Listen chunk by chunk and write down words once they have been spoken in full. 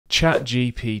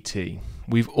ChatGPT.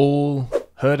 We've all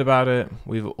heard about it.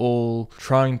 We've all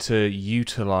trying to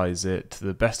utilize it to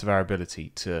the best of our ability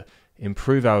to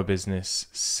improve our business,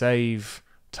 save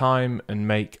time, and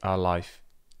make our life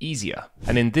easier.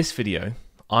 And in this video,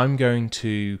 I'm going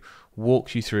to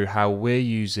walk you through how we're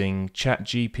using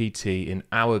ChatGPT in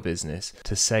our business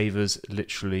to save us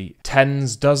literally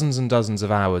tens, dozens and dozens of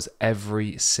hours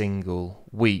every single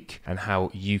week, and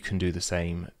how you can do the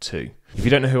same too. If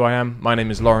you don't know who I am, my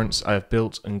name is Laurence. I have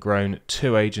built and grown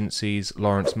two agencies,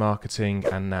 Laurence Marketing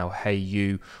and now Hey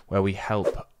Ewe, where we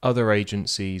help other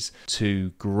agencies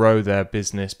to grow their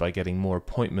business by getting more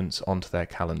appointments onto their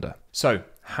calendar. So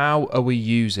how are we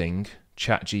using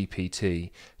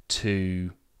ChatGPT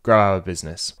to grow our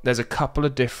business? There's a couple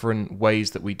of different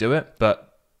ways that we do it,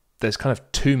 but there's kind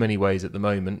of too many ways at the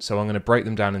moment, so I'm going to break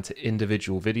them down into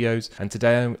individual videos. And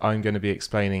today I'm going to be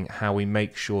explaining how we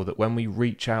make sure that when we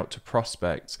reach out to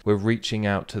prospects, we're reaching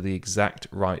out to the exact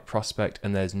right prospect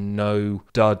and there's no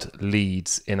dud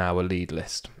leads in our lead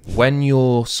list. When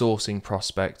you're sourcing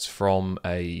prospects from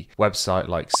a website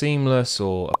like Seamless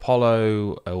or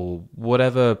Apollo or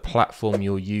whatever platform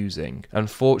you're using,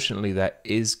 unfortunately there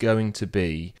is going to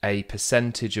be a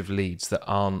percentage of leads that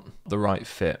aren't the right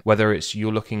fit. Whether it's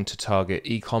you're looking to target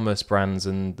e-commerce brands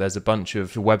and there's a bunch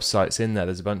of websites in there,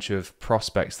 there's a bunch of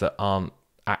prospects that aren't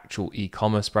actual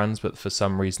e-commerce brands, but for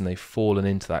some reason they've fallen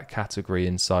into that category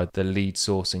inside the lead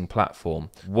sourcing platform.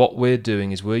 What we're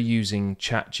doing is we're using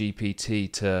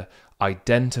ChatGPT to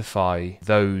identify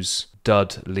those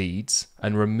dud leads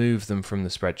and remove them from the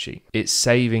spreadsheet. It's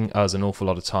saving us an awful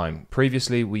lot of time.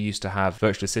 Previously, we used to have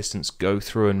virtual assistants go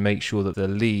through and make sure that the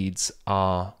leads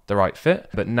are the right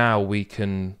fit, but now we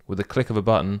can, with a click of a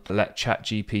button, let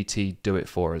ChatGPT do it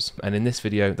for us. And in this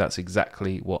video, that's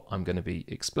exactly what I'm going to be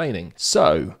explaining.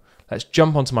 So let's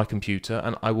jump onto my computer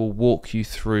and I will walk you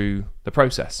through the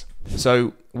process.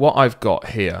 So what I've got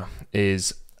here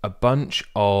is a bunch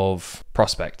of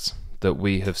prospects that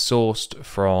we have sourced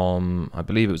from, I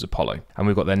believe it was Apollo. And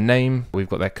we've got their name, we've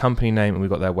got their company name, and we've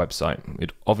got their website.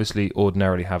 We'd obviously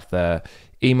ordinarily have their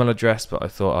email address, but I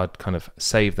thought I'd kind of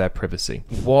save their privacy.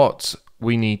 What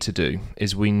we need to do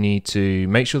is we need to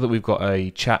make sure that we've got a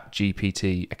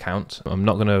ChatGPT account. I'm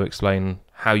not going to explain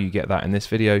how you get that in this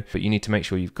video, but you need to make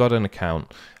sure you've got an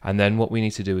account. And then what we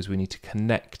need to do is we need to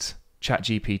connect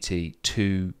ChatGPT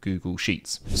to Google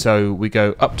Sheets. So we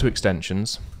go up to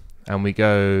extensions, and we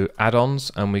go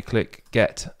add-ons and we click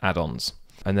get add-ons.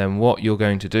 And then what you're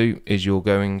going to do is you're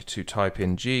going to type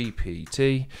in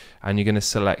GPT and you're going to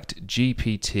select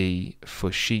GPT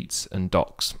for Sheets and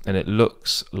Docs. And it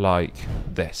looks like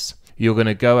this. You're going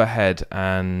to go ahead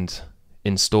and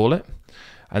install it.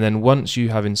 And then once you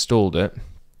have installed it,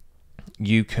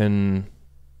 you can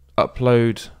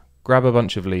upload, grab a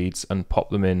bunch of leads and pop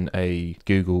them in a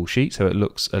Google Sheet so it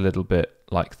looks a little bit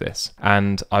like this.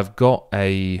 And I've got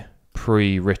a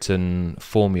pre-written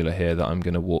formula here that I'm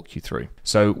going to walk you through.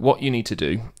 So what you need to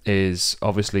do is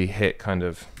obviously hit kind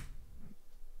of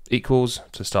equals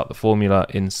to start the formula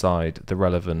inside the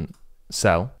relevant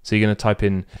cell. So you're going to type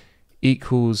in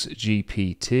equals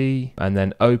GPT and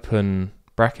then open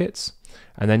brackets,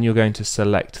 and then you're going to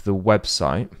select the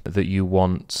website that you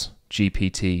want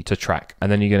GPT to track,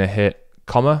 and then you're going to hit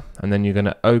comma, and then you're going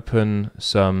to open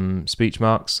some speech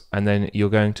marks, and then you're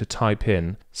going to type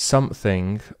in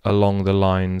something along the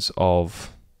lines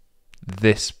of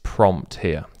this prompt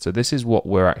here. So this is what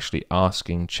we're actually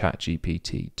asking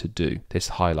ChatGPT to do, this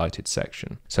highlighted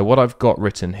section. So what I've got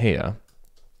written here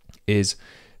is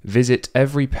visit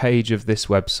every page of this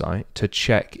website to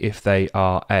check if they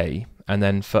are and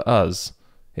then for us,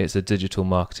 it's a digital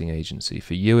marketing agency.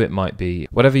 For you, it might be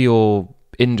whatever your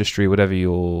industry, whoever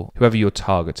you're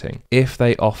targeting. If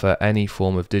they offer any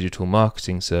form of digital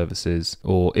marketing services,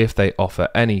 or if they offer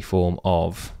any form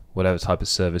of whatever type of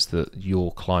service that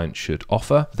your client should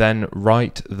offer, then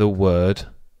write the word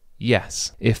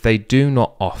yes. If they do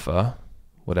not offer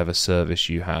whatever service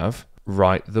you have,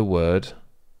 write the word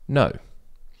no.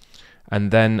 And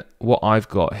then what I've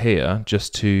got here,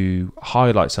 just to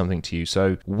highlight something to you,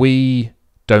 so we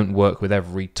don't work with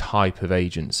every type of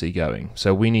agency going.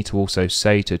 So we need to also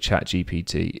say to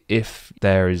ChatGPT, if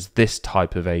there is this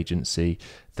type of agency,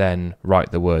 then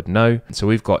write the word no. So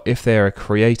we've got, if they're a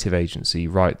creative agency,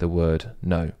 write the word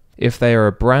no. If they are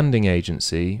a branding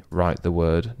agency, write the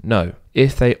word no.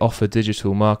 If they offer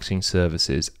digital marketing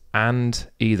services and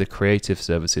either creative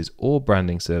services or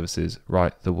branding services,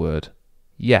 write the word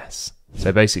yes.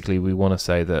 So basically we want to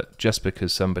say that just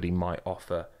because somebody might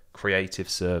offer creative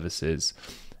services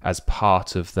as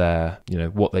part of their,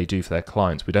 what they do for their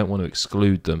clients, we don't want to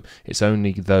exclude them. It's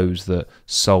only those that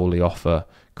solely offer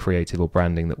creative or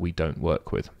branding that we don't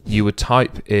work with. You would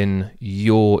type in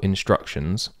your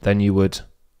instructions, then you would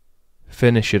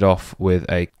finish it off with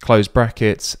a close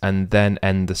brackets and then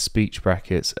end the speech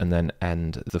brackets and then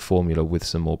end the formula with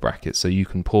some more brackets. So you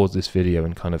can pause this video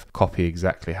and kind of copy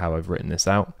exactly how I've written this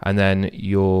out. And then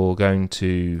you're going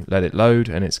to let it load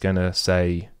and it's going to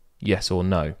say yes or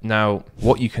no. Now,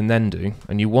 what you can then do,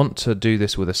 and you want to do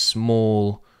this with a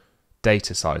small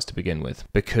data size to begin with,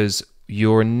 because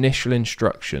your initial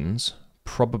instructions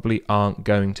probably aren't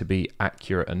going to be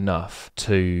accurate enough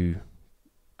to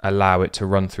allow it to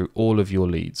run through all of your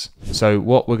leads. So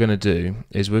what we're going to do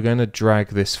is we're going to drag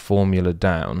this formula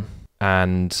down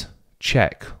and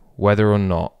check whether or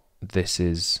not this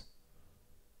is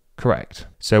correct.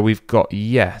 So we've got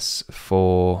yes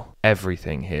for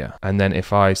everything here. And then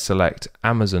if I select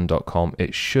Amazon.com,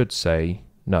 it should say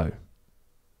no,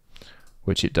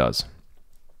 which it does.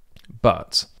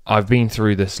 But I've been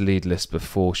through this lead list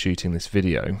before shooting this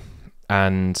video,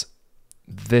 and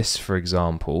this, for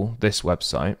example, this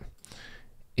website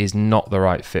is not the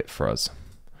right fit for us.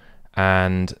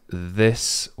 And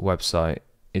this website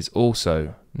is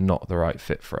also not the right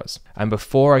fit for us. And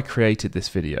before I created this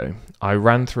video, I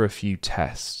ran through a few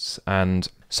tests, and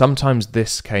sometimes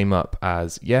this came up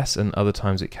as yes, and other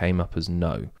times it came up as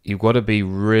no. You've got to be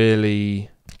really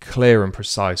clear and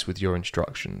precise with your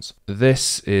instructions.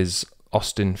 This is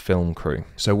Austin Film Crew.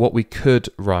 So what we could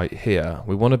write here,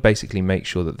 we want to basically make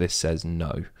sure that this says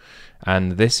no.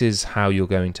 And this is how you're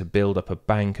going to build up a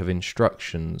bank of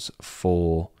instructions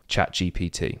for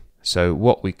ChatGPT. So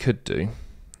what we could do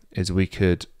is we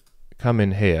could come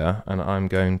in here and I'm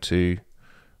going to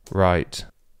write,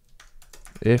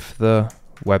 if the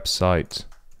website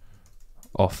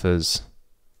offers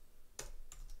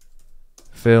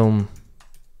film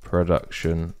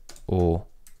production or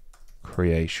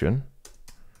creation,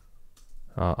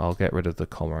 I'll get rid of the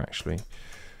comma actually,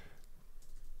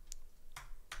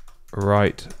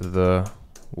 write the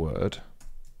word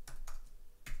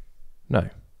no.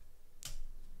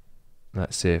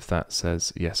 Let's see if that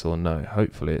says yes or no.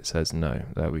 Hopefully it says no.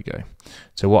 There we go.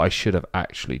 So what I should have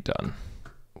actually done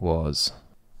was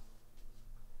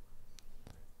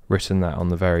written that on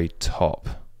the very top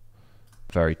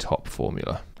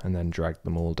formula and then dragged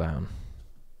them all down.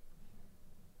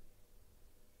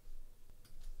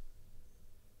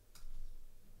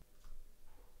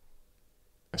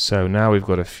 So now we've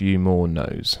got a few more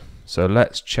no's. So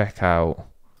let's check out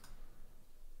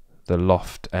the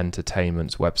Loft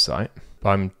Entertainment's website.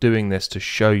 I'm doing this to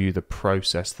show you the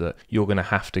process that you're going to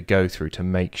have to go through to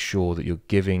make sure that you're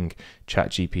giving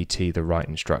ChatGPT the right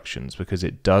instructions, because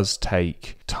it does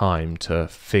take time to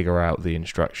figure out the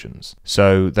instructions.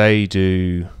 So they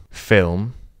do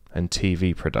film and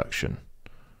TV production.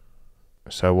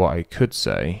 So what I could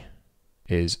say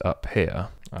is up here,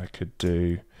 I could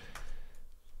do,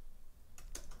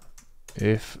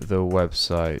 if the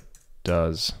website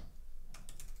does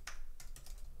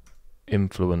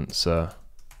influencer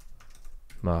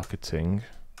marketing,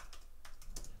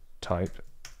 type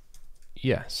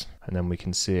yes, and then we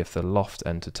can see if the Loft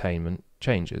Entertainment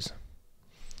changes.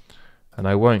 And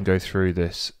I won't go through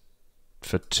this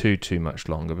for too much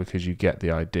longer because you get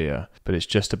the idea, but it's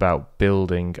just about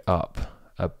building up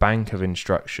a bank of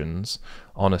instructions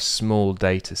on a small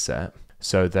data set.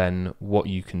 So then what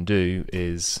you can do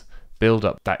is build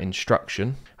up that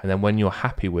instruction, and then when you're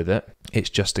happy with it, it's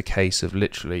just a case of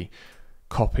literally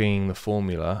copying the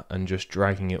formula and just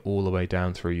dragging it all the way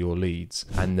down through your leads,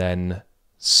 and then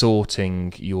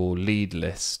sorting your lead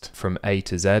list from A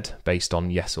to Z based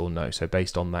on yes or no, so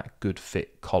based on that good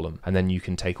fit column. And then you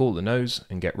can take all the no's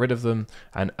and get rid of them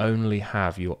and only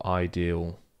have your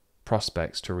ideal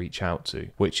prospects to reach out to,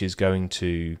 which is going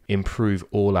to improve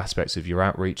all aspects of your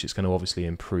outreach. It's going to obviously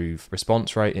improve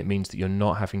response rate. It means that you're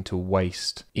not having to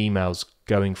waste emails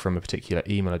going from a particular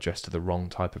email address to the wrong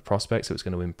type of prospect. So it's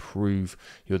going to improve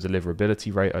your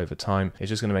deliverability rate over time. It's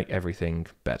just going to make everything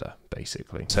better,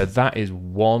 basically. So that is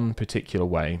one particular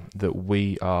way that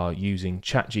we are using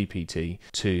ChatGPT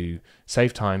to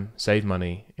save time, save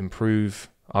money, improve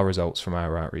our results from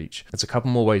our outreach. There's a couple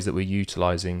more ways that we're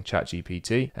utilizing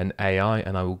ChatGPT and AI,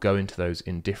 and I will go into those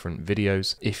in different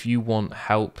videos. If you want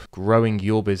help growing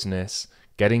your business,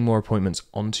 getting more appointments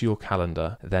onto your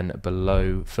calendar, then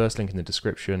below, first link in the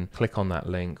description, click on that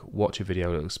link, watch a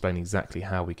video that will explain exactly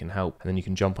how we can help, and then you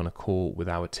can jump on a call with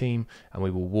our team and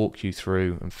we will walk you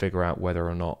through and figure out whether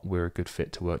or not we're a good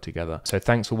fit to work together. So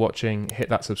thanks for watching, hit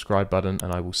that subscribe button,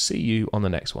 and I will see you on the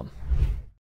next one.